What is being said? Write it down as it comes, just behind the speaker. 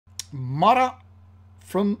Mara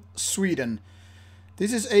from Sweden.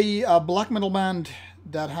 This is a black metal band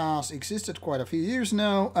that has existed quite a few years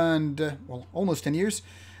now, and well, almost 10 years.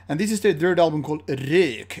 And this is their third album called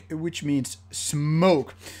Rök, which means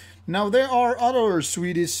smoke. Now there are other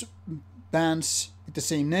Swedish bands with the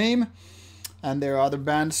same name, and there are other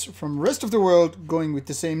bands from the rest of the world going with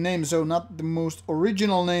the same name, so not the most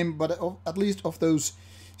original name, but at least of those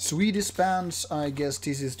Swedish bands, I guess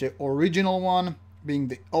this is the original one, being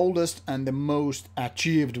the oldest and the most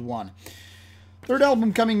achieved one. Third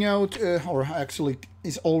album coming out, or actually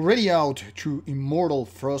is already out through Immortal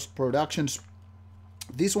Frost Productions.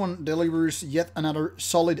 This one delivers yet another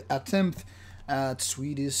solid attempt at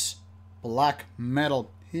Swedish black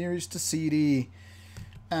metal. Here is the CD,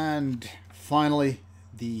 and finally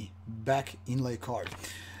the back inlay card.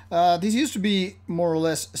 This used to be more or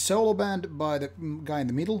less a solo band by the guy in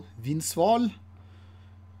the middle, Vinsval,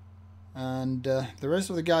 and the rest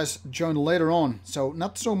of the guys joined later on, so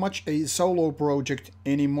not so much a solo project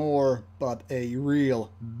anymore, but a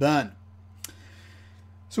real band.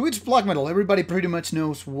 Swedish black metal, everybody pretty much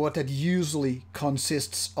knows what that usually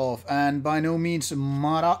consists of, and by no means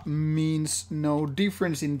Mara means no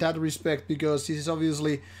difference in that respect, because this is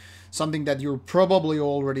obviously something that you're probably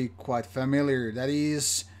already quite familiar. That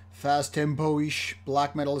is fast tempo-ish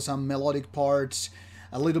black metal, some melodic parts,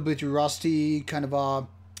 a little bit rusty, kind of a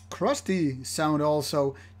crusty sound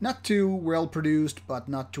also, not too well produced but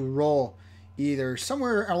not too raw either,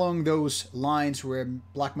 somewhere along those lines where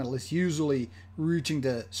black metal is usually reaching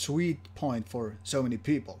the sweet point for so many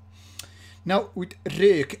people. Now with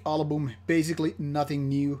Rök album, basically nothing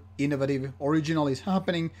new, innovative, original is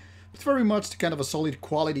happening, but very much the kind of a solid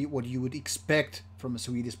quality what you would expect from a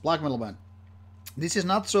Swedish black metal band. This is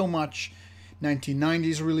not so much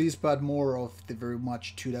 1990s release, but more of the very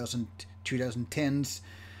much 2010s.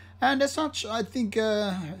 And as such, I think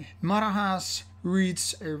Mara has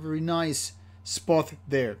reached a very nice spot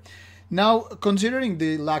there. Now, considering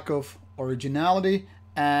the lack of originality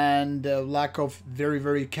and lack of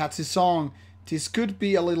very catchy song, this could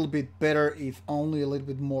be a little bit better if only a little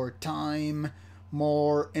bit more time,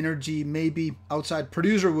 more energy, maybe outside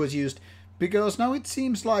producer was used, because now it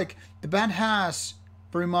seems like the band has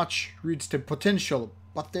very much reached the potential,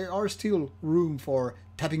 but there are still room for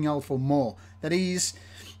tapping out for more. That is,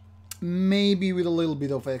 maybe with a little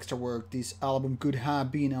bit of extra work, this album could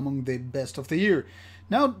have been among the best of the year.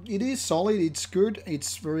 Now, it is solid, it's good,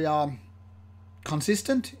 it's very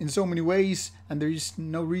consistent in so many ways, and there is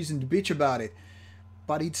no reason to bitch about it.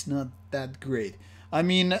 But it's not that great. I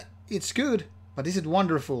mean, it's good, but is it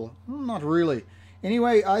wonderful? Not really.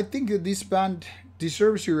 Anyway, I think that this band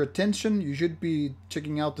deserves your attention. You should be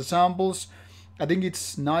checking out the samples. I think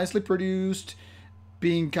it's nicely produced,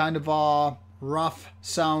 being kind of rough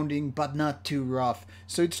sounding, but not too rough.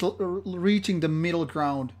 So it's reaching the middle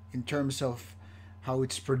ground in terms of how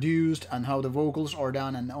it's produced and how the vocals are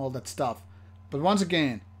done and all that stuff. But once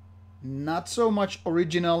again, not so much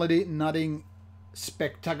originality, nothing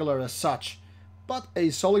spectacular as such, but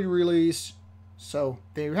a solid release. So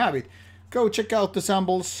there you have it. Go check out the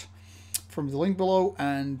samples from the link below,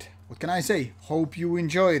 and what can I say? Hope you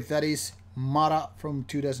enjoyed. That is Mara from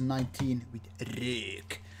 2019 with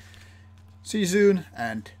Rök. See you soon,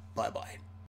 and bye bye.